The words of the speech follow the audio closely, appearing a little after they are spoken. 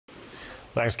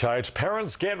Thanks, Kate.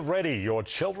 Parents, get ready. Your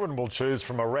children will choose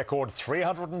from a record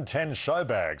 310 show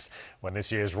bags when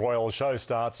this year's Royal Show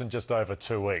starts in just over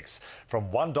 2 weeks. From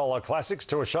 $1 classics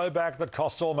to a show bag that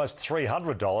costs almost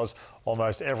 $300,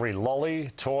 almost every lolly,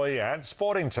 toy and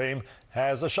sporting team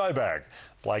has a show bag.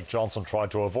 Blake Johnson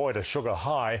tried to avoid a sugar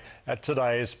high at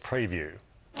today's preview.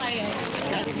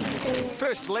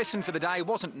 First lesson for the day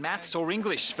wasn't maths or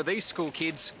English for these school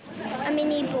kids. A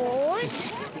mini board.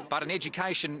 But an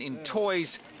education in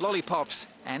toys, lollipops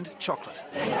and chocolate.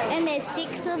 And there's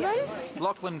 6 of them.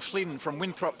 Lachlan Flynn from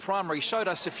Winthrop Primary showed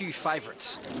us a few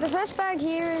favourites. The first bag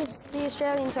here is the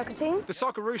Australian soccer team. The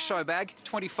Socceroos show bag,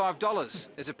 $25.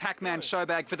 There's a Pac-Man show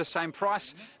bag for the same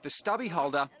price. The stubby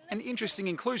holder, an interesting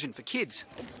inclusion for kids.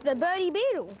 It's the Birdie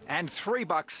Beetle. And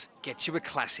 $3 gets you a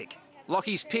classic.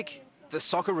 Lockie's pick, the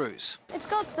Socceroos. It's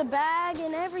got the bag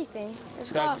and everything.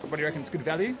 What do you reckon, it's good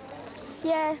value?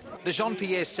 Yeah. The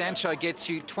Jean-Pierre Sancho gets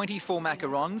you 24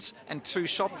 macarons and 2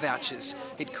 shop vouchers.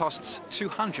 It costs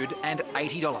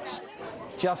 $280.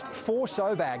 Just 4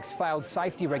 show bags failed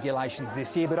safety regulations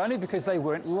this year, but only because they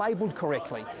weren't labelled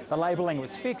correctly. The labelling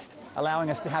was fixed, allowing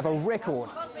us to have a record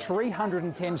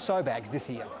 310 show bags this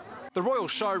year. The Royal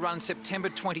Show runs September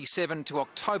 27 to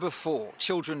October 4.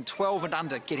 Children 12 and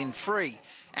under get in free.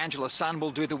 Angela Sun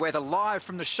will do the weather live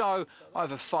from the show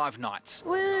over 5 nights.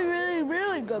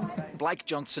 Really good. Blake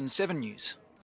Johnson, 7 News.